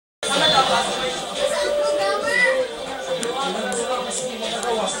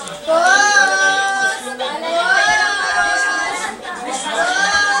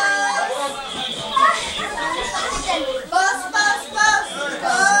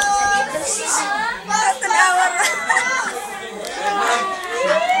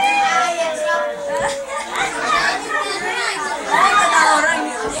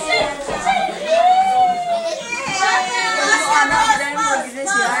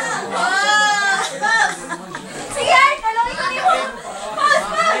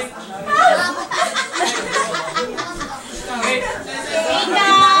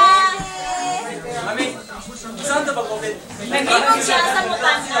Nag-ibog siya sa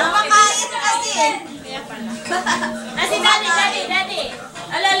mukha niya. Makain kasi. Kasi daddy.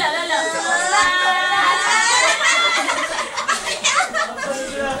 Alala.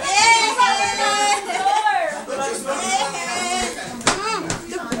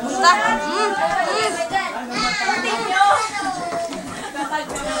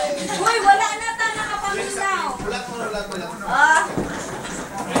 Uy, wala na ta nakapaminaw.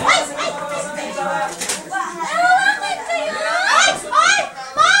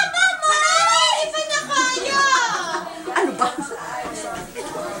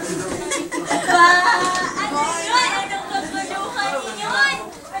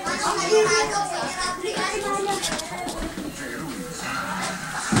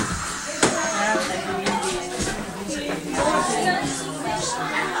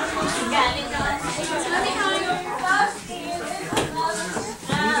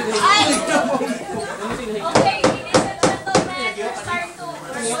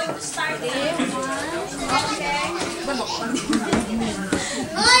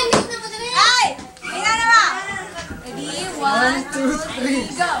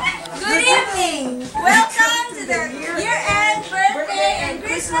 Good evening! Welcome to the year-end birthday and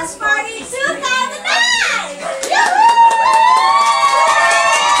Christmas party 2009!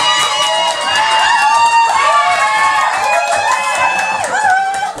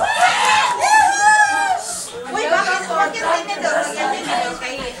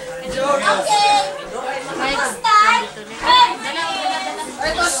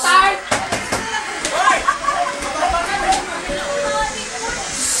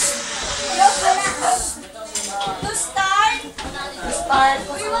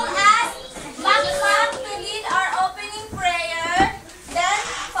 We will ask Mac to lead our opening prayer, then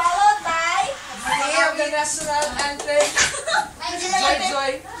followed by the national anthem.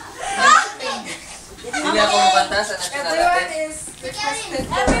 Joy.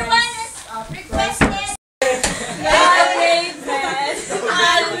 Everyone is requested. God made man,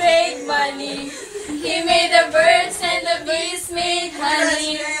 man made money. He made the birds and the bees made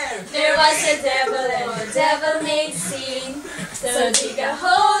honey. There was a devil and the devil made sin. So dig a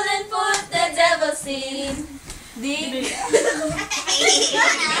hole and put the devil's in. Dig.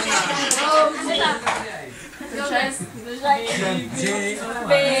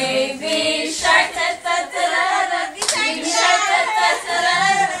 Baby shark, ta ta ta ta. Baby shark, ta ta ta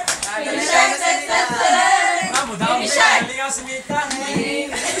ta. Baby shark, ta ta ta ta. Baby shark. Mama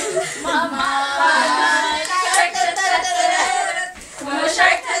shark, ta ta ta ta. Mama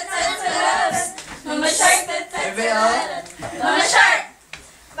shark, ta ta ta ta. Mama shark, ta ta ta ta. Mama shark.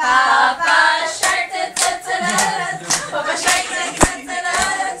 Papa shark, ta ta ta ta. Papa shark, ta ta ta ta.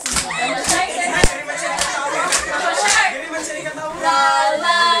 Mama shark, ta ta ta ta. Papa shark.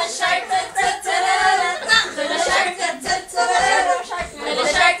 Lala shark, ta ta ta ta. Lala shark, ta ta ta ta. Lala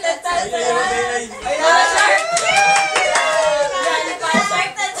shark, ta ta ta ta. Lala shark. Grandpa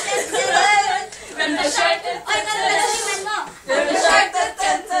shark, ta ta ta ta. Grandpa shark, ta ta ta ta. Grandpa shark, ta ta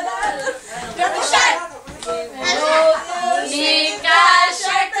ta ta. Grandpa shark. Nika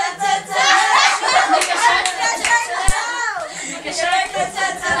shark, ta ta ta. Nika shark, ta ta ta. Nika shark, ta ta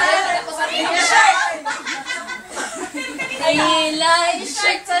ta. Nika shark. Eli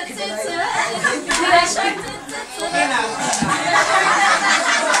shark, ta ta ta. Eli shark, ta ta ta.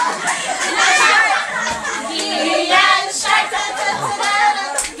 Gideon shark, ta ta ta.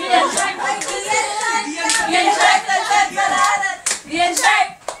 Gideon shark, ta ta ta. Gideon shark, ta ta ta. Gideon shark.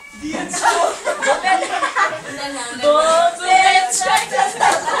 Golden shark, ta ta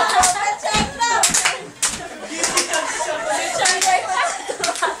ta.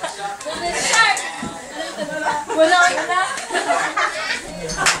 Golden shark. Wala.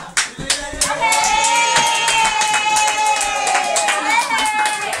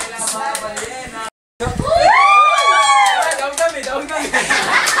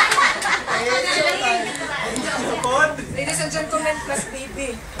 Ladies and gentlemen, plus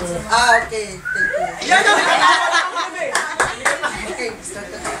baby. Okay. Thank you. Okay, start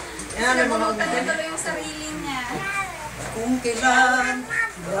na. Yan ang mga Ito yung sarili niya. kung kailan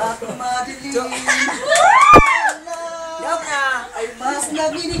Baka madilim. Joke na. Ay mas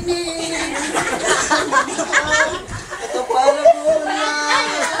naginignig. Ito pala ko na.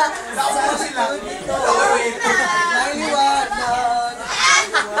 Sa sila. Naliwanag.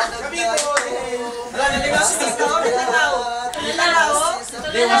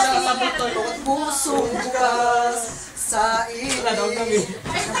 Naliwanag na ito. Pusong bukas sa ilig.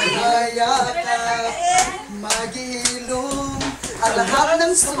 Mayakap. Magilong ang lahat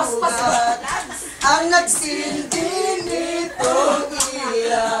ng sugat. Ang nagsindi nitong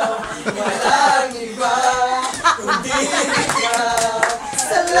ilaw. Walang iba kundi ikaw.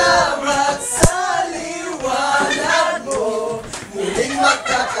 Salamat sa liwanag mo. Muling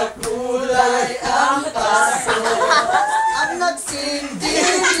magkakakulay ang paso. Ang nagsindi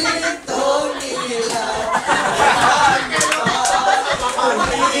nitong ilaw. Walang iba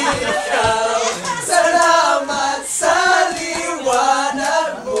kundi ikaw. Salamat sa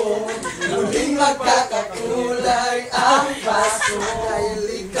liwanag mo. Muling magkakakulay ang paso.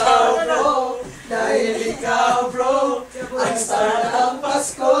 Dahil ikaw bro, ang star ng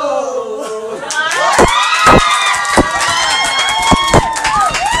Pasko.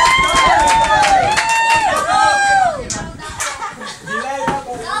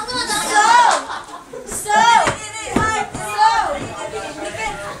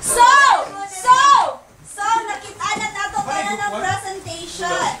 So, nakita na nato para ng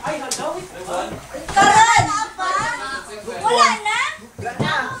presentation. Karon, wala na?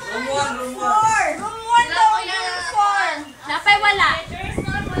 Room 1 daw, room 4. Napay wala.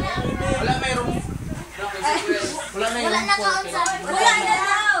 Wala na daw.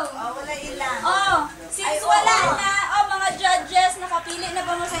 Wala ilang. Oh, since wala na, mga judges, nakapili na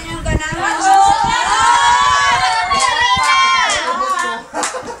ba mo sa inyong ganahan? So,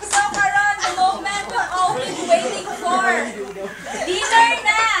 karon, the moment we've all been waiting for. Dinner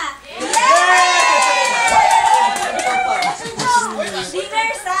na!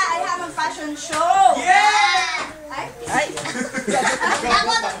 Dinner sa I Have a Fashion Show.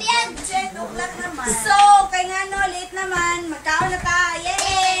 So, kay nga no, late naman, magkaon na ta.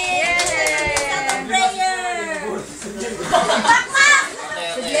 Yay! Satong prayer! Bakmak!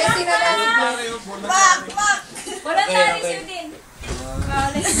 Blessing na lang. Bakmak! Wala tayo si din.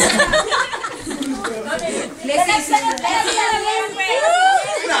 Blessing na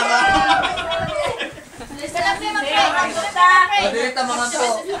Direct ang mga to.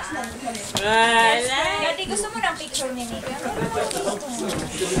 Gati, gusto mo ng picture ni Nika?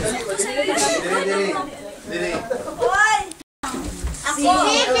 Dire. Hoy! Ako!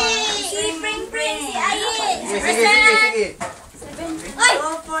 Si Pring Pring! Si Ayin! Sige. Ay!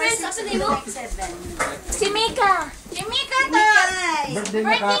 Friends, ako na mo? Si Mika! Si Mika to! Birthday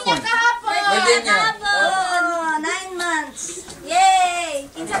niya kahapon! Birthday niya. Oh, 9 months! Yay!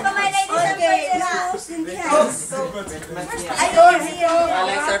 Kinsa pa may ladies ang birthday na? Ay, here.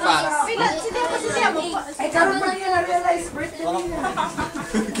 Alex pa. Ay, karoon pa niya na-realize birthday niya.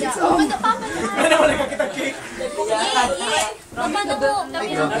 Mama na mo!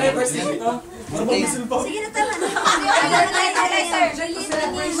 Sige na tama na.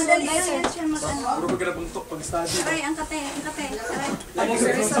 Madali yan siya mag-ano. Aray, ang kate, ang kate.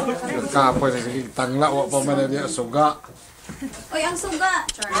 Kapoy sa sige tangla wa pa man dia suga. Oy, ang suga.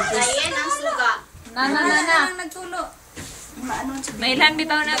 Ayan ang suga. Wala na ang nagtulo. Maano siya? May ilan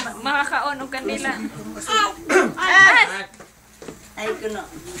bitaw na makakaon o kanila. Ay, kuno.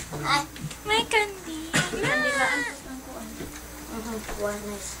 May kandila.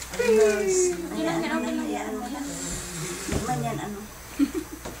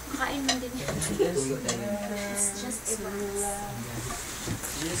 Kain man din.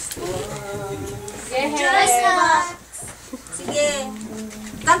 Sige.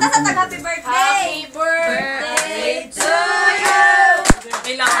 Kanta sa tag happy birthday. Happy birthday to you.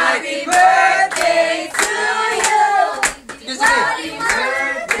 Happy birthday to you. Sige. Happy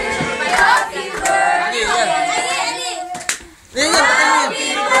birthday. Happy birthday. Ali.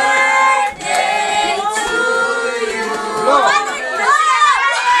 Happy birthday to you.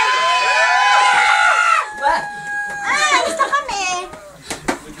 Gusto kami.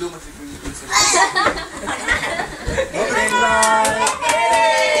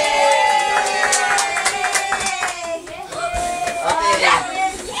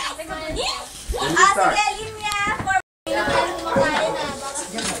 Sige, Limya, for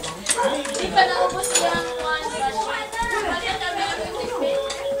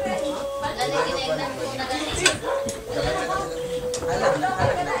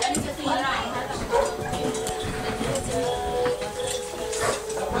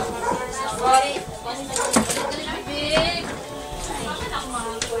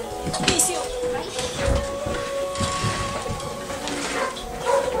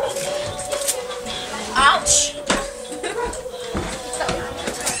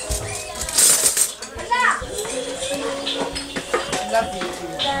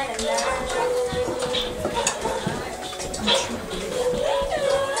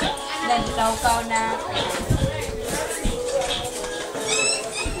sabaw na.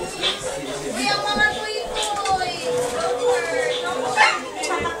 Uy, ang mga tuy-tuy.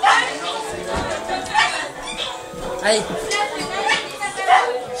 Ay!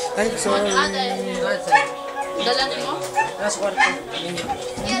 Ay, sorry. Dala mo? Last kwarto.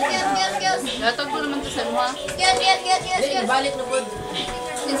 Kiyos. Latag ko naman sa mo. Kiyos. Balik na po.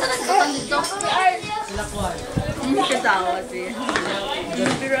 Minsan nagkatang dito. Sila ko. Hindi ka tawa siya.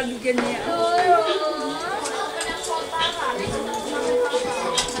 Piragyan niya.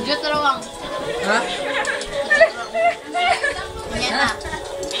 Diyot rawang. Ha? Yan na.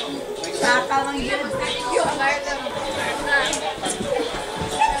 Saka lang yun.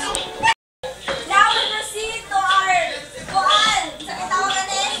 Now we proceed to our kuan. Sa kitawagan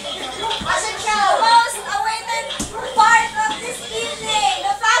the most awaited part of this evening,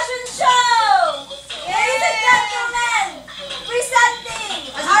 the fashion show. Ladies and gentlemen, presenting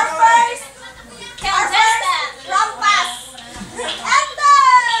our first rampas.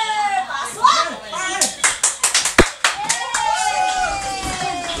 Enter! Paswak!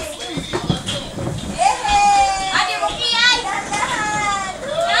 Adi mo kiyay! Dandahan!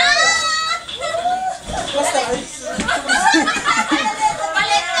 Basta ay.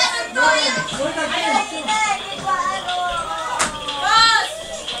 Palit ka ng toy! Boss!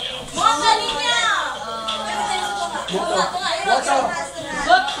 Buka niya!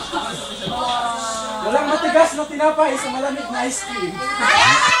 Walang matigas na tinapay sa malamig na ice cream.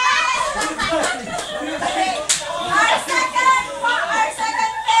 Our second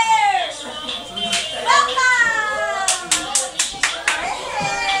pair! Welcome!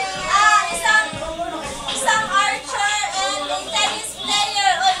 Isang archer and a tennis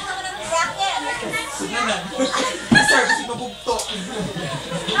player. O, ito mo ng racket. Sir, kasi mabugto.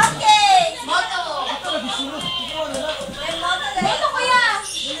 Okay! Moto! May moto na ito, kuya!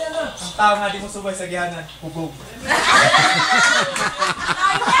 Ang tao nga di mo subay sa gihanan. Bubog. Our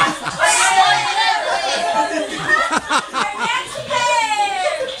next pair!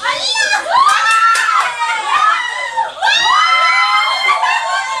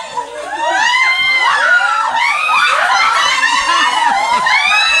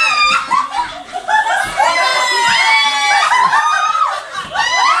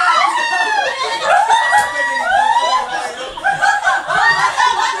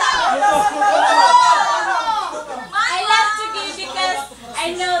 I love to give because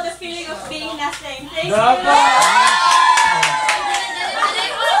I know the feeling of being nothing. Thank you.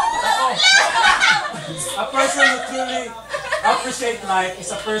 A person who truly appreciates life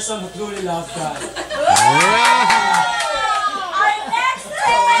is a person who truly loves God. Our next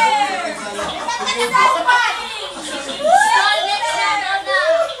pair!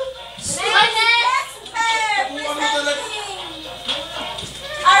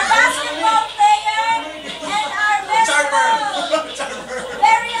 Our basketball player and our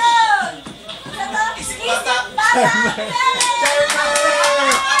very own Isip Bata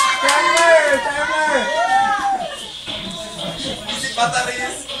Isip bata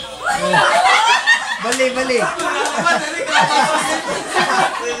rin. Bali.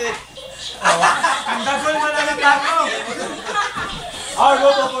 Kandagol man ang nagkako. Our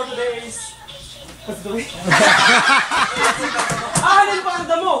motto for today is... What's the way? Halin pa ang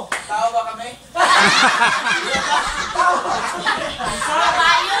damo! Tao ba kami?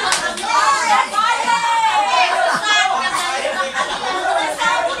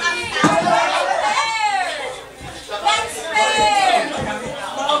 next pair!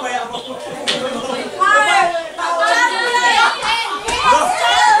 Tao ba yan mo?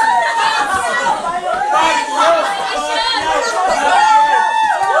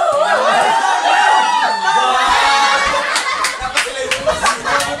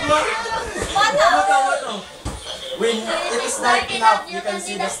 When it is dark enough, you can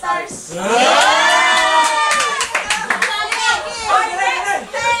see the stars.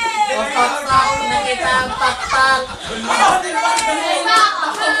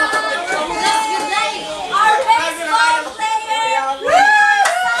 Our baseball player!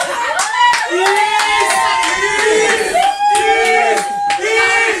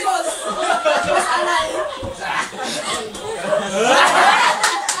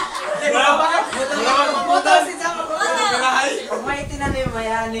 May tinanim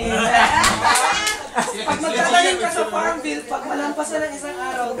mayani. Pag magtatanim ka sa Farmville, pag malampas na ng isang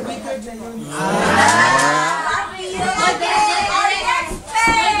araw, bigard na yun. Our next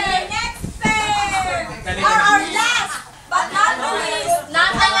pair! Our last, but not the least,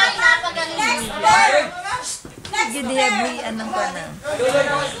 next pair! Next pair! Anong pa na?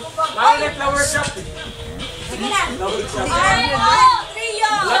 Bakit flower shop? Sige na! Our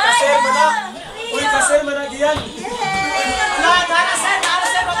trio! Kasi mo na. Uy, kasi managiyan. Nara,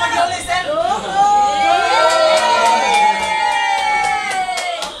 sir, papag-yuli, sir.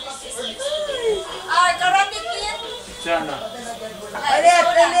 Karate Kid. Siya na.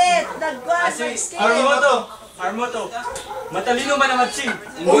 Ulit. Nagkuhan. Kasi, Armo to. Matalino man ang matching.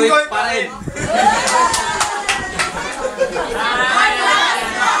 Unggoy pa rin.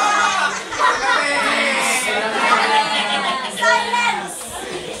 Silence.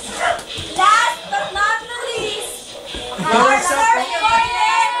 Last but not the least, our surf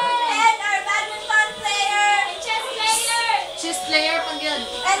boiler and our badminton player, Chess player pag yun.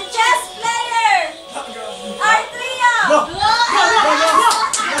 and chess player, our trio.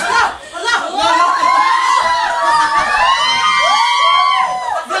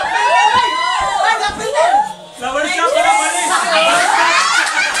 Flower shop pa na palis.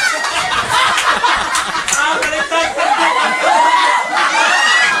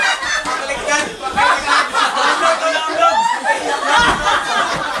 Baliktad.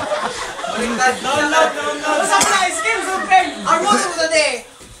 Download. Usap na, skills, okay. Our motto of the day.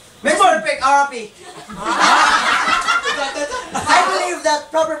 Make perfect, RP. I believe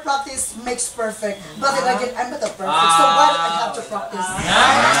that proper practice makes perfect. But then again, I'm not a perfect, so why do I have to practice?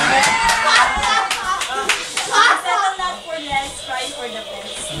 Settle not for less, try for the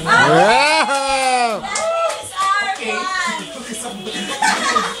best. Wow! That is our plan.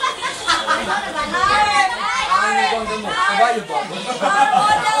 Our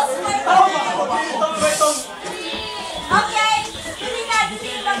models were okay. Dili na,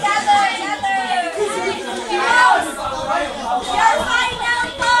 gather. Pose. Your final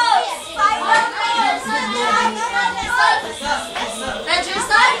pose. Final pose.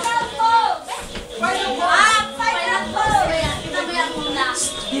 Register? Final pose. Final pose. Mamaya muna.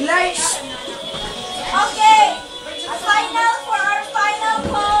 Delay. Okay. A final for our final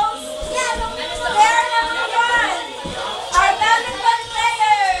pose. Player number 1. Our badminton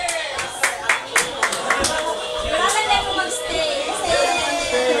players. Kailangan na ko mag-stay.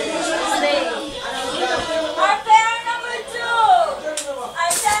 Our player number 2.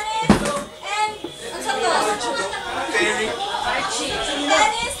 Our tennis and... Ang sa to?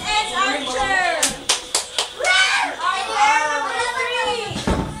 Tennis and archer. Our player number 3.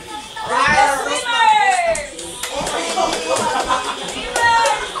 The swimmers.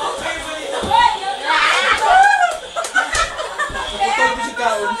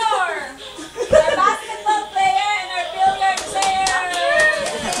 Our basketball player and our billiard player.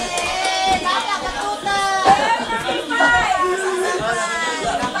 Player number 5.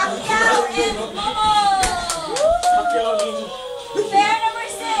 Pacquiao and Momo. Player number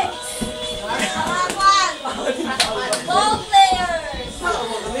 6. Ball players.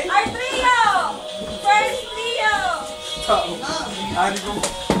 Our trio. First trio. And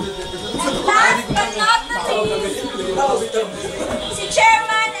last but not the least, si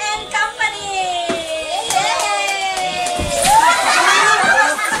Chairman and Company.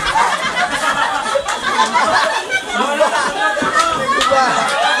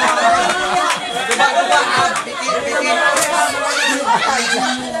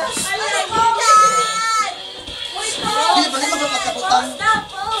 Hindi ba nila magpapakaputan? Stop,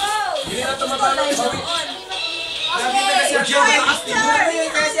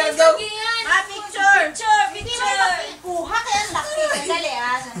 picture. Kuha kaya ang laki. Sandali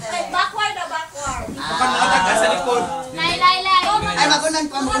Ay, backward. Lay. Ay, magunan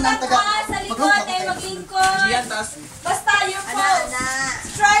ko, magunan taga. Sa likod ay maglingkod. Basta yung pose.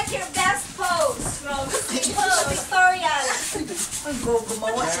 Strike your best pose. Pictorial.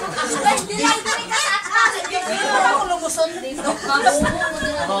 Ay, dili ka sa atas. Ako lumuson dito.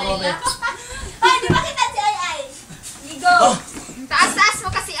 Ay, di ba kita si Ay? You go. Taas mo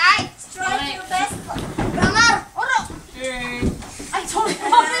kasi ay. Strike your best pose. Rangar! Oro! Ay, sorry.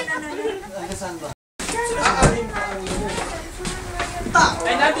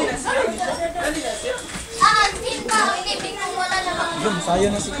 Team ka. Hindi, biglang wala naman. Sayo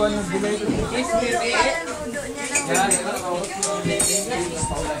na si Kwan nag-delay.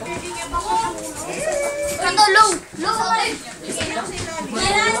 Ito, low.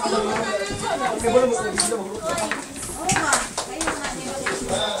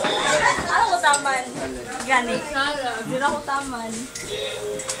 Ano ko taman? Gani. Hindi na ko taman.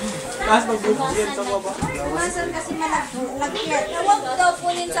 Tapos mag-bugyan sa baba. Punasan kasi malagkit. Huwag daw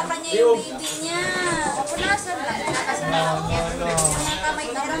punin sa kanya yung baby niya. Punasan lang. Kasi malagkit. Yung kamay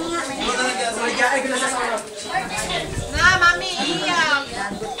tarang nga. Na, mami, iyak.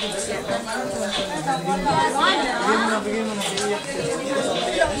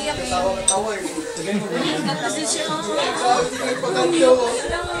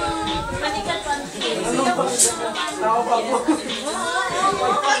 Manikan pa. Tao pa po.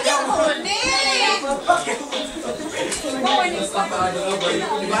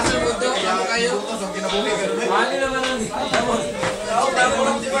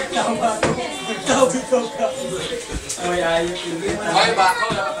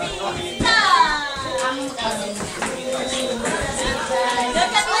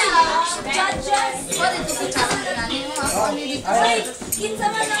 Kinsa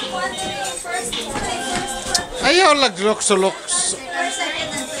man ang first. Ayaw laglok-sulok. First, second,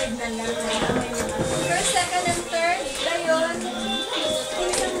 and third na lang. First, second, and third. Dayon.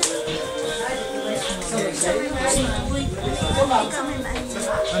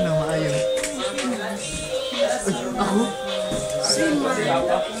 Ano, maayo?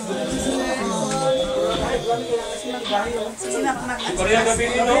 Korea gabi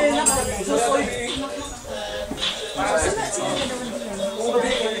nito.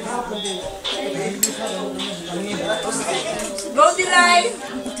 Go Dilay!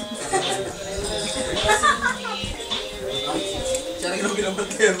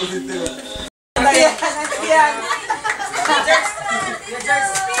 Yan.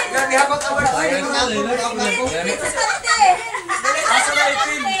 Grabe habang award ko. Asa na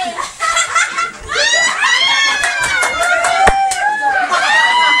itim?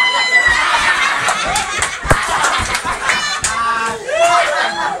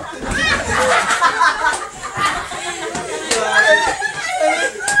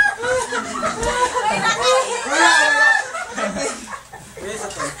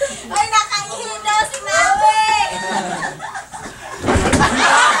 Ay, nakaihi daw si Maui!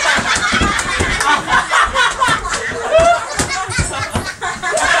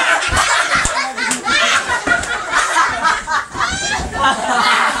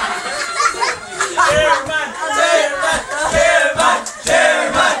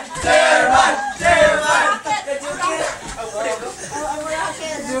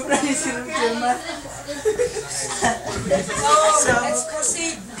 So, let's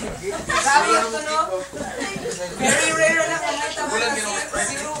proceed. Sabi ito, no? Very rare na nakita mo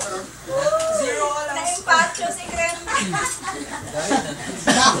kasi zero. Zero lang. Na-impatcho si Greg.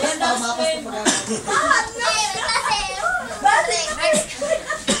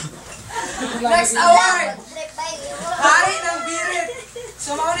 Next award. Hari ng birit.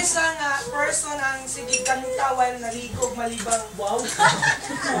 So, maulis lang person ang sige kanta while naligog malibang. Wow.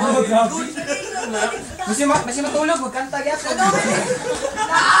 Masi matulog, magkanta gyapon.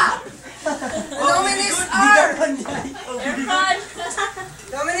 Nominees are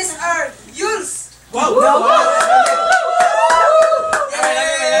Nominees are Yules. Wow!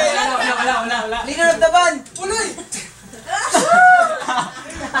 Leader of the band, Puloy.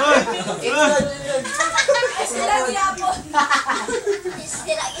 Sila gyapon.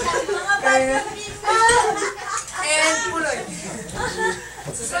 Mga bad And Puloy.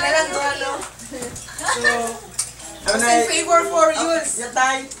 So, sila lang doon, no? So, who's in favor for Yules?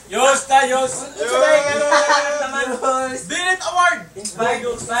 Yos ta, yos! Birit Award!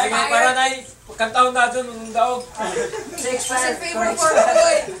 Sige, para na kantaon na dun, nung daog. Who's in favor for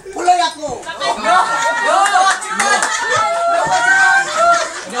Puloy? Puloy ako!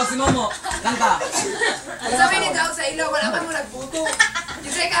 Ikaw si Momo, kanta. Sabi ni Daog sa ilaw, wala man mo nagbuto.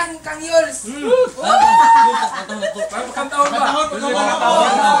 Kasi kang Yules. Para kantaon ba?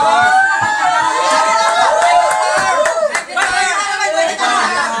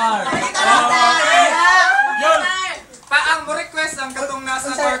 Yun! Paang mo request ang katong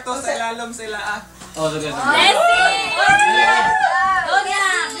nasa kwarto sa ilalom sila Oh, sige. Blessing! Go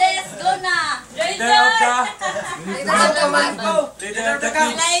na! Bless! Go na! Leader of the... Leader of the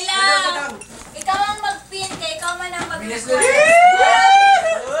camp. Laila! Ikaw ang mag-pin kay ikaw man ang mag-request.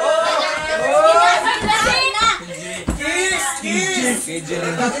 KJ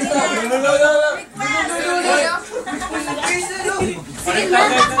rin.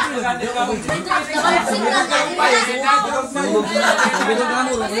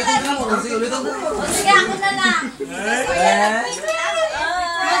 Sige, ako na na.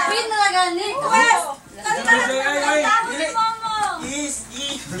 Mag-pin na lang gani. Request!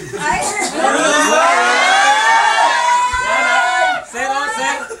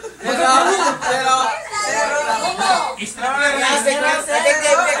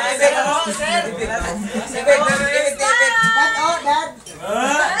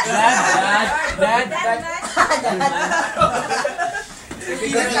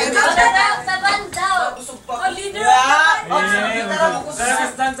 Taban daw. O leader.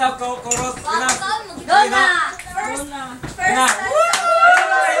 Stand up, chorus. Go na. First.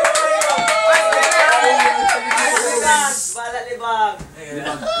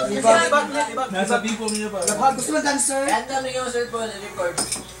 Libag. Nasa people niyo pa. Gusto mo dancer?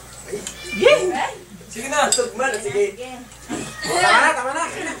 Sige na. Tugman, sige. Tama na.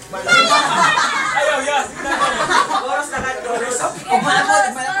 Ayaw, yes. Sige na. Oras na ka.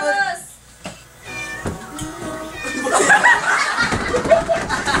 Malapot.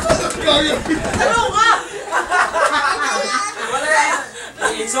 Wala yan.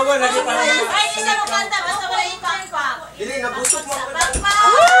 So ko lagi para. Ay, hindi siya makanta. Basta wala yung pang-pang. Hindi, nabusog mo. Pang-pang!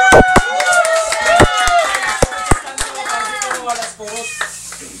 Walas poros.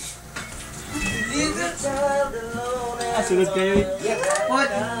 Little child alone. Sunod kayo. What?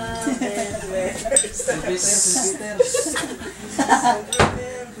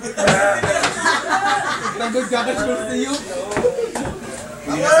 Tagod ka ka sa iyo.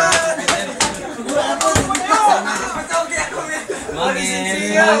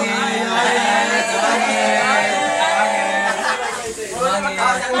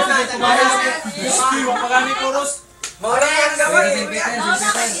 Iwa pa gani chorus. Mawala yan gawin.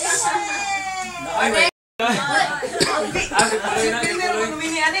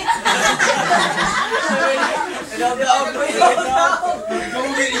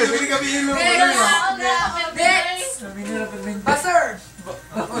 Pastor!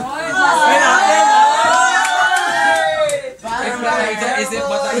 Isip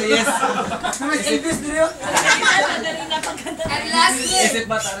bata yes. And lastly, Isip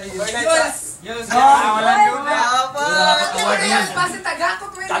bata yes. Wala basta taga ko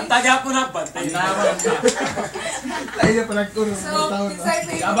 20. Tantaga ko na bantay. Tayo pa nagturo. So, inside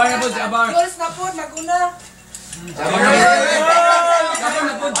me. Abar na po, si Abar. Yours na po, naguna.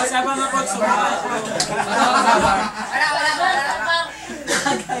 Sabar na po. Wala.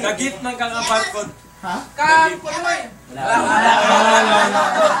 Gagit ng kang-apart ko. Kapuloy.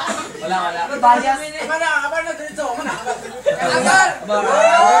 Wala. Bias. Abar na dito. Agar.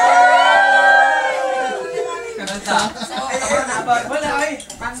 Wala ay.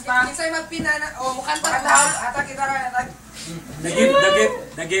 Inside magpinana. O, mukanta ko. Atak kita ka. Atak.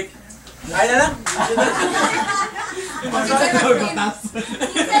 Dagip. Ay na lang. Inside magpinana.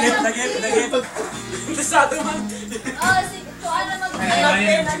 Dagip. Interesado man. Oh, si Tuan na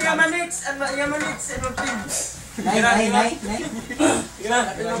mag-play. Yamanix. Yamanix. Nay.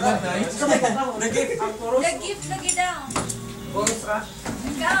 Nagip. Ang turos. Nag-gift lagi daw. Bonus ka.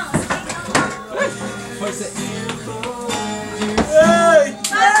 Ikaw,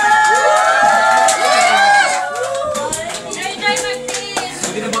 Joy Martin.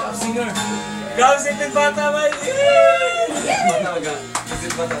 Hindi na backup singer. Gaw sitin bata ba? Bata.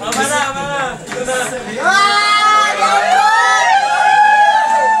 Isip bata. Ama na. Ito na.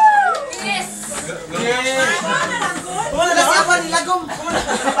 Yes. Wala siya nilagom.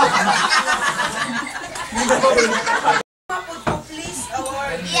 Please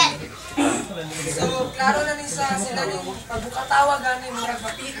award. So, klaro na ni sa sila ni pagbukatawa gani murag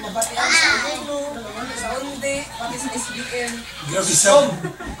mabatian sa uno, sa undi, pati sa SBM. Si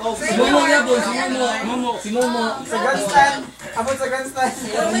Momo niya po, si Momo. Sa gunstand. Abot sa gunstand.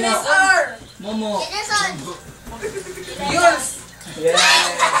 Nominees are Momo. Yules.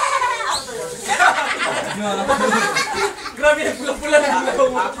 Grabe na pula-pula na ako.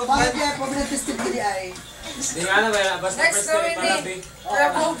 Bakit kaya problem tested dili ay? Di nga na ba? Basta Next nominee.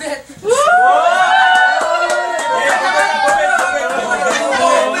 Rabobet.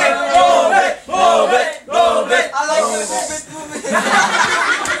 I like the movement.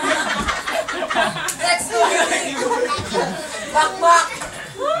 Next nominee. Bakbak.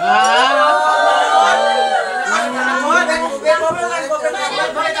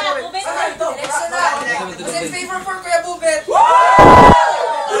 Election na. Who's in favor for Kuya Bubet?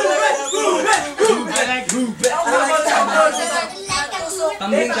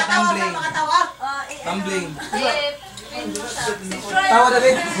 Tumbling ka, tumbling. Tumbling. Tawa na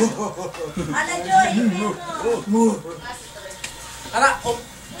rin. Ana Joy. Anak,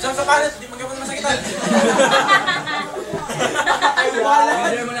 saan sa palit? Di magkapag masakitan.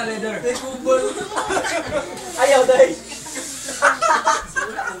 Leader mo na, leader. Ayaw dahil.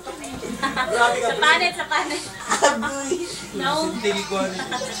 Sa panet. No.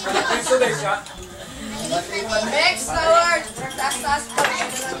 Next award. Taas.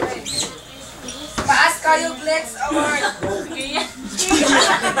 Paas kayo Glex Award.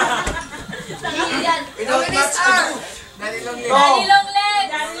 Nominees are Dani long leg.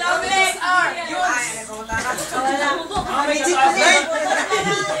 Nominees are Yules. Magic play.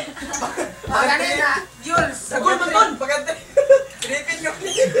 Ganina. Yules. Sagol man ton, pagante. Repeat nyo.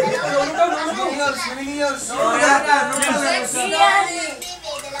 Millennials. Next nominee.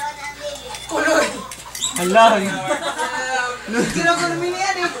 Kuloy. Hala. Kira ko namin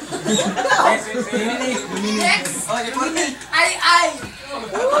yan eh. Next! Ay!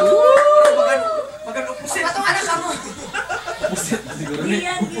 Patong anak ka mo!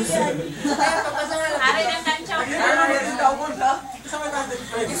 Giyan. Hari ng kancho.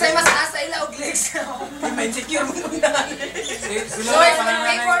 Isa'y mas nasa ila og legs. Insecure mo na. So,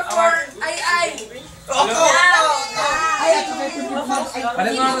 paper for ay! Ay, ako may pinipag. Ay,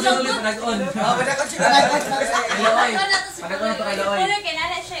 Palag mo na ako sa ulit, panag-on. Kailoy. Palag mo na ito kailoy. Pulo,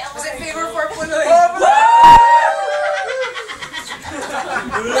 kinala siya. Kasi favor for puloy.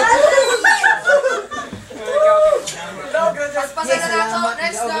 Paspasan na nato.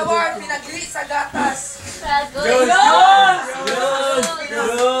 Next na award, pinagli sa gatas. Girls!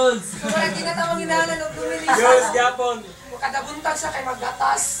 Wala tinatawang hinahanan ng dumili. Girls, Japon. Kada buntag siya kay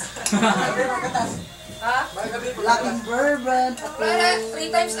maggatas. Ha? Laking bourbon. Wala, 3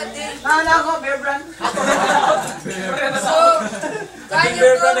 times a day. Nauna ako, bear brand. So, kanya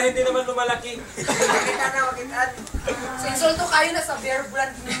Bear to. brand na hindi naman lumalaki. Makita na, makitaan. So, insulto kayo na sa bear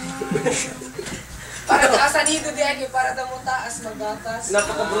brand. Para taasan dito di ay para daw mo taas maggatas.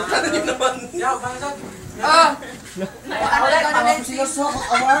 Napakabrutal yun naman. Ah! Ako sinuso ako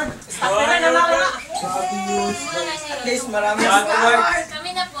award. At least marami Next award. award.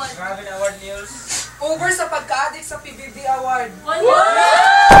 Kami na po. Marami na award news. Over sa pagka-addict sa PBB Award. Ang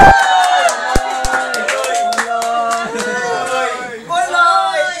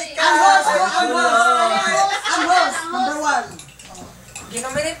host, number 1.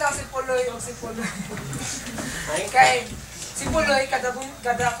 Ginominate na si Puloy o si Puloy. Kay si Puloy kada ko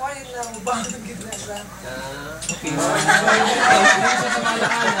yun na ubang gitna.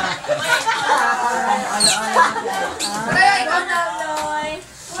 Kaya ikaw na.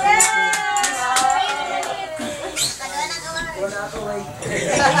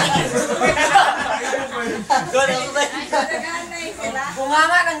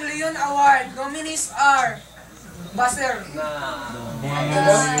 Bunganga ng Leon Award. Nominees are Baser.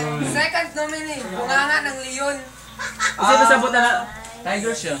 Second nominee, Bunganga ng Leon. Kasi ito sabot na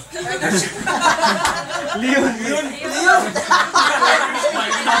Tiger siya. Next,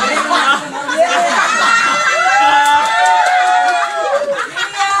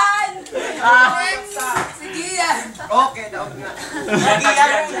 si Gian. Okay, daog na.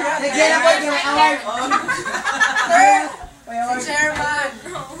 Sige na po yung award. Third, si Chairman.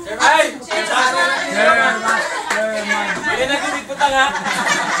 Ay! Hindi na gumit po tanga.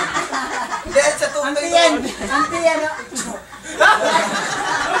 Antiyan.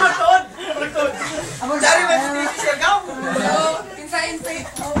 Dari ba si Siagaw? So, pinsa-insa,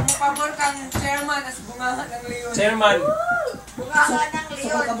 pamor kang Chairman as Bunganga ng Leon. Chairman. Bunganga ng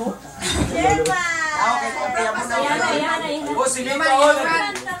Leon. O, sige Chairman, ka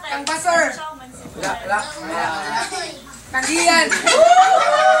Chairman, kang Baser. Kang Gian.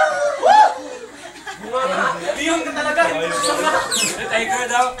 Leon ka talaga. Tiger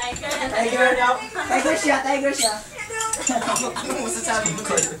daw. Tiger siya.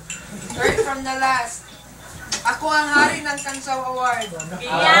 Third from the last. Ako ang hari ng Kansaw Award.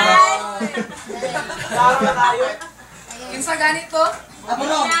 Klaro na tayo. Kinsa ganito? Ako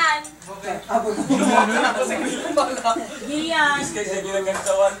no. Miss kayo sa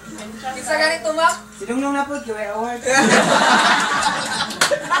ginagantawan. Kinsa ganito, Mak? Sinungnong na po, Joy Award.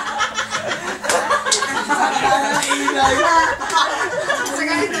 Kinsa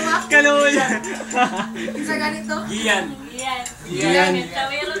ganito, Mak? Kaloy! Kinsa ganito? Gian. Yan.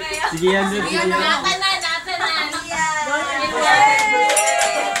 Kawiro kayo. Sige yan din. Iyan na.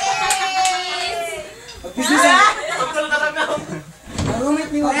 Natan na.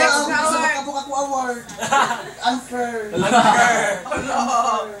 Marumit ni Wala Next ako award. sa Kapok Ako Award. Unfair.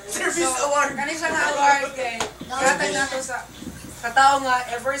 Service Award. Kani siya na award kay katay nato sa katao nga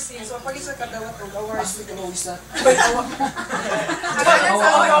ever since so pag isa kadawat og award Basta ka mo isa. Kanya sa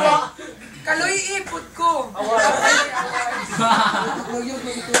award. Kaloy ipod ko. Award. Loyal ko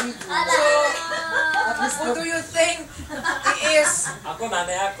ito. Who do you think he is? Ako,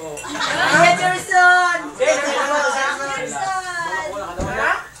 nanay ako. Peterson!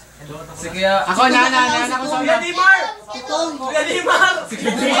 Sige, ako na ako sa una. Itong mo. Si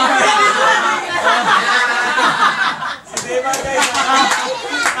Demar guys.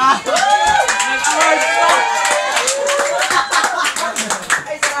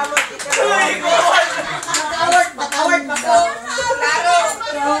 Award ba ko? Klaro.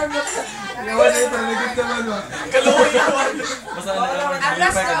 Ang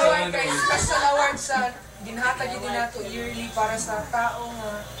last award kay special award sa ginhatag yun nato yearly para sa tao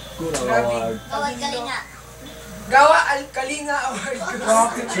nga grabe. Award Kalinga. Gawa al Kalinga Award.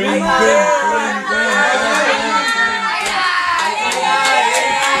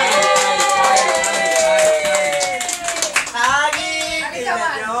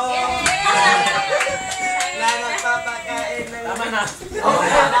 na.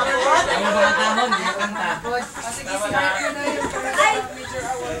 Ang mga kahon, di kanta. Sige, si Mark na yung Ay, major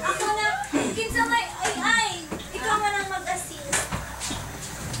award. ako na. Kinsa may, ay, ikaw man ang mag-assist.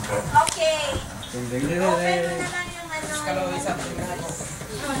 Okay. Open mo na lang yung ano. Kalau isa pa rin ako.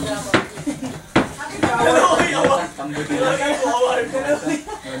 Kailangan ko award.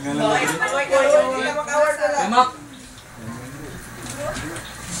 Kamak.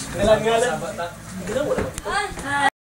 Kailangan. Ah,